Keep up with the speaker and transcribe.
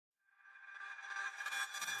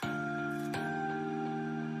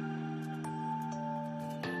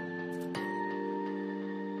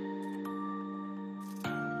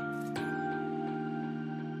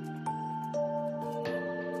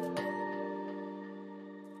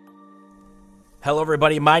Hello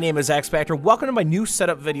everybody, my name is Xfactor. Welcome to my new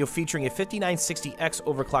setup video featuring a 5960X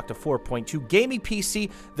overclocked to 4.2 gaming PC,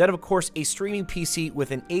 then of course a streaming PC with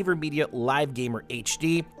an AverMedia Live Gamer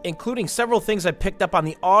HD, including several things I picked up on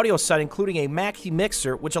the audio side, including a Mackie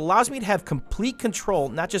mixer, which allows me to have complete control,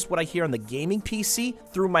 not just what I hear on the gaming PC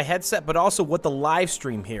through my headset, but also what the live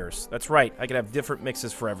stream hears. That's right, I can have different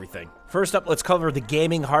mixes for everything. First up, let's cover the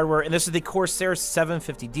gaming hardware, and this is the Corsair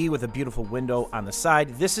 750D with a beautiful window on the side.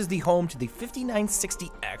 This is the home to the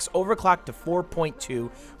 5960X overclocked to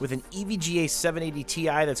 4.2 with an EVGA 780 Ti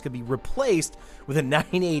that's going to be replaced with a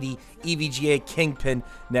 980 EVGA Kingpin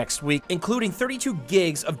next week, including 32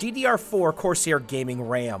 gigs of DDR4 Corsair gaming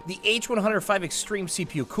RAM, the H105 Extreme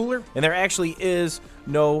CPU cooler, and there actually is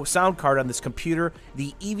no sound card on this computer.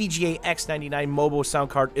 The EVGA X99 Mobo sound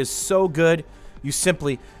card is so good, you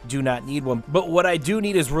simply do not need one. But what I do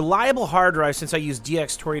need is reliable hard drive. Since I use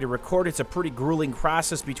DxTory to record, it's a pretty grueling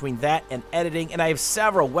process between that and editing, and I have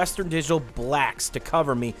several Western Digital Blacks to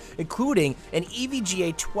cover me, including an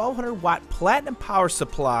EVGA 1200 watt platinum power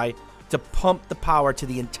supply to pump the power to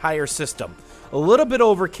the entire system. A little bit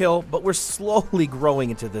overkill, but we're slowly growing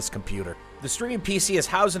into this computer. The streaming PC is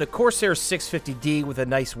housed in a Corsair 650D with a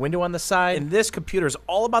nice window on the side, and this computer is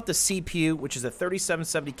all about the CPU, which is a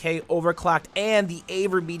 3770K overclocked, and the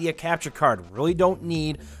AverMedia capture card. Really don't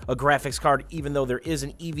need a graphics card, even though there is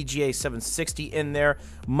an EVGA 760 in there.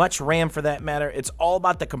 Much RAM for that matter. It's all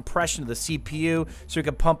about the compression of the CPU, so you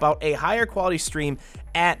can pump out a higher quality stream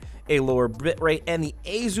at a lower bitrate, and the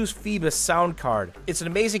Asus Phoebus sound card. It's an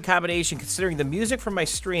amazing combination considering the music from my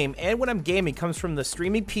stream and when I'm gaming comes from the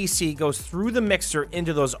streaming PC, goes through the mixer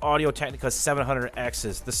into those Audio-Technica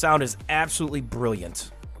 700Xs. The sound is absolutely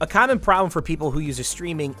brilliant. A common problem for people who use a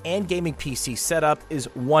streaming and gaming PC setup is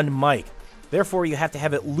one mic. Therefore, you have to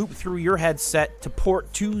have it loop through your headset to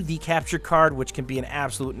port to the capture card, which can be an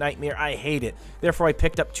absolute nightmare. I hate it. Therefore, I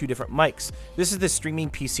picked up two different mics. This is the streaming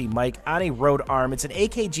PC mic on a Rode arm. It's an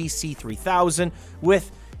AKG C3000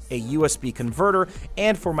 with a USB converter,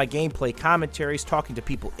 and for my gameplay commentaries, talking to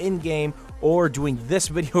people in-game, or doing this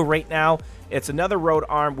video right now, it's another Rode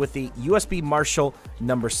arm with the USB Marshall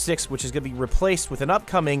number 6, which is going to be replaced with an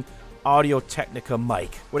upcoming Audio-Technica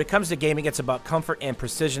mic. When it comes to gaming, it's about comfort and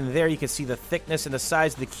precision. There you can see the thickness and the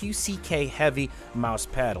size of the QCK Heavy mouse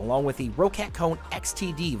pad, along with the Rocat Cone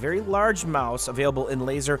XTD, very large mouse available in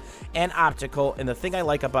laser and optical. And the thing I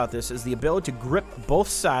like about this is the ability to grip both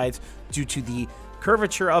sides due to the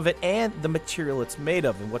curvature of it and the material it's made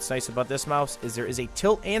of. And what's nice about this mouse is there is a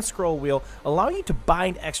tilt and scroll wheel allowing you to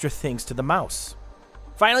bind extra things to the mouse.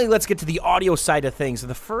 Finally, let's get to the audio side of things.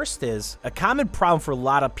 The first is a common problem for a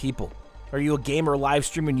lot of people. Are you a gamer or live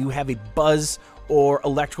streamer and you have a buzz or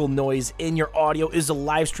electrical noise in your audio? Is the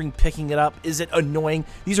live stream picking it up? Is it annoying?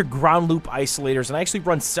 These are ground loop isolators, and I actually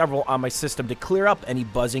run several on my system to clear up any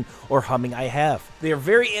buzzing or humming I have. They are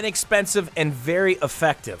very inexpensive and very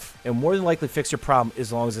effective, and more than likely fix your problem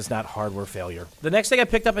as long as it's not hardware failure. The next thing I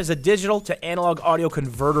picked up is a digital to analog audio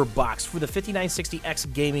converter box for the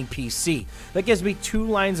 5960X gaming PC. That gives me two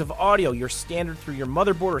lines of audio, your standard through your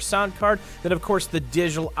motherboard or sound card, then of course the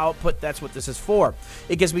digital output. That's what this is for.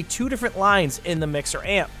 It gives me two different lines in the mixer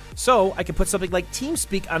amp, so I can put something like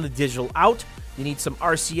TeamSpeak on the digital out. You need some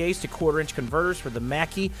RCAs to quarter-inch converters for the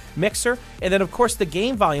Mackie mixer, and then of course the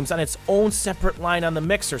game volume's on its own separate line on the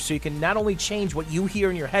mixer, so you can not only change what you hear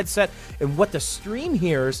in your headset and what the stream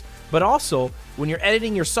hears, but also when you're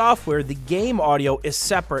editing your software, the game audio is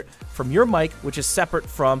separate from your mic, which is separate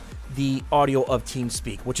from the audio of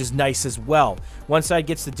TeamSpeak, which is nice as well. One side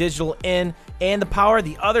gets the digital in and the power,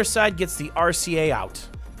 the other side gets the RCA out.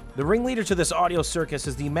 The ringleader to this audio circus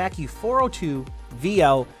is the Mackie 402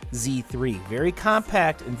 VL-Z3. Very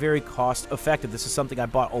compact and very cost effective. This is something I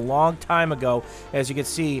bought a long time ago. As you can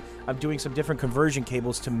see, I'm doing some different conversion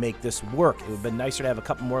cables to make this work. It would have been nicer to have a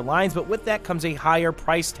couple more lines, but with that comes a higher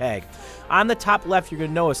price tag. On the top left, you're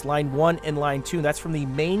going to notice line 1 and line 2. That's from the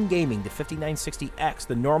main gaming, the 5960X,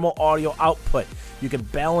 the normal audio output. You can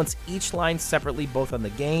balance each line separately, both on the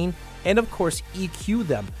gain and of course EQ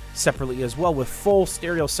them separately as well with full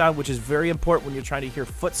stereo sound, which is very important when you're trying to hear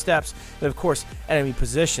footsteps and of course enemy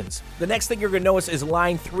positions. The next thing you're going to notice is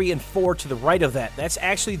line 3 and 4 to the right of that. That's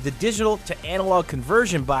actually the digital to analog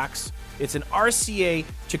conversion box. It's an RCA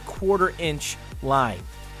to quarter-inch line.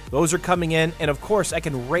 Those are coming in, and of course I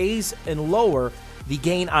can raise and lower the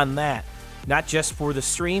gain on that, not just for the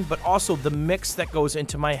stream, but also the mix that goes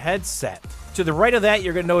into my headset. To the right of that,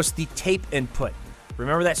 you're going to notice the tape input.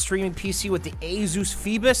 Remember that streaming PC with the Asus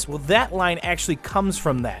Phoebus? Well, that line actually comes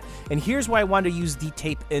from that. And here's why I wanted to use the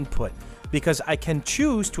tape input. Because I can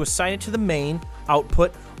choose to assign it to the main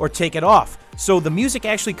output or take it off. So the music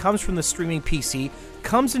actually comes from the streaming PC,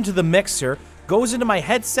 comes into the mixer, goes into my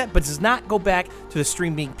headset, but does not go back to the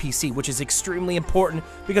streaming PC, which is extremely important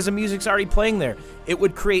because the music's already playing there. It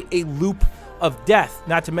would create a loop of death.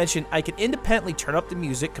 Not to mention, I can independently turn up the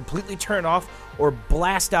music, completely turn off, or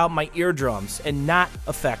blast out my eardrums and not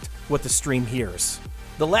affect what the stream hears.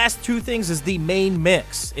 The last two things is the main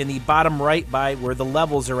mix. In the bottom right by where the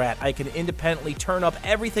levels are at, I can independently turn up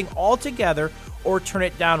everything all together or turn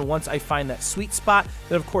it down once I find that sweet spot.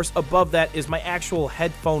 Then of course above that is my actual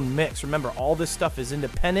headphone mix. Remember, all this stuff is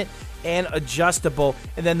independent and adjustable.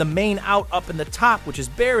 And then the main out up in the top, which is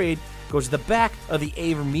buried, goes to the back of the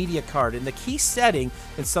AverMedia card. And the key setting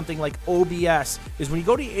in something like OBS is when you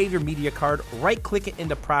go to the AverMedia card, right click it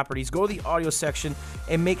into properties, go to the audio section,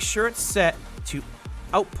 and make sure it's set to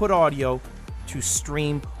output audio to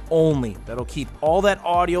stream only. That'll keep all that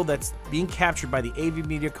audio that's being captured by the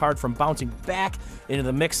AverMedia card from bouncing back into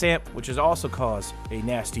the mix amp, which has also caused a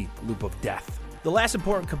nasty loop of death. The last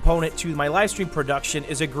important component to my live stream production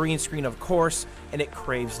is a green screen, of course, and it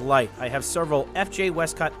craves light. I have several FJ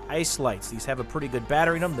Westcott ice lights. These have a pretty good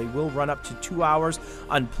battery in them. They will run up to 2 hours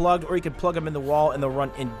unplugged, or you can plug them in the wall and they'll run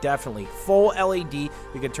indefinitely. Full LED,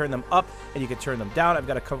 you can turn them up and you can turn them down. I've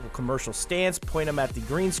got a couple commercial stands, point them at the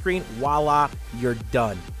green screen, voila, you're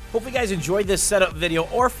done. Hope you guys enjoyed this setup video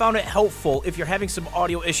or found it helpful. If you're having some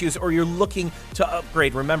audio issues or you're looking to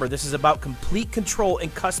upgrade, remember, this is about complete control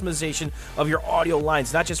and customization of your audio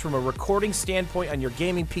lines, not just from a recording standpoint on your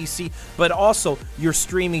gaming PC, but also your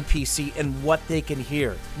streaming PC and what they can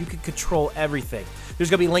hear. You can control everything. There's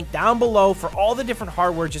going to be a link down below for all the different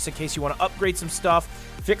hardware just in case you want to upgrade some stuff,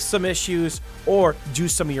 fix some issues, or do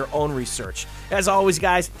some of your own research. As always,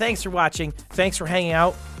 guys, thanks for watching, thanks for hanging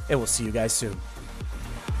out, and we'll see you guys soon.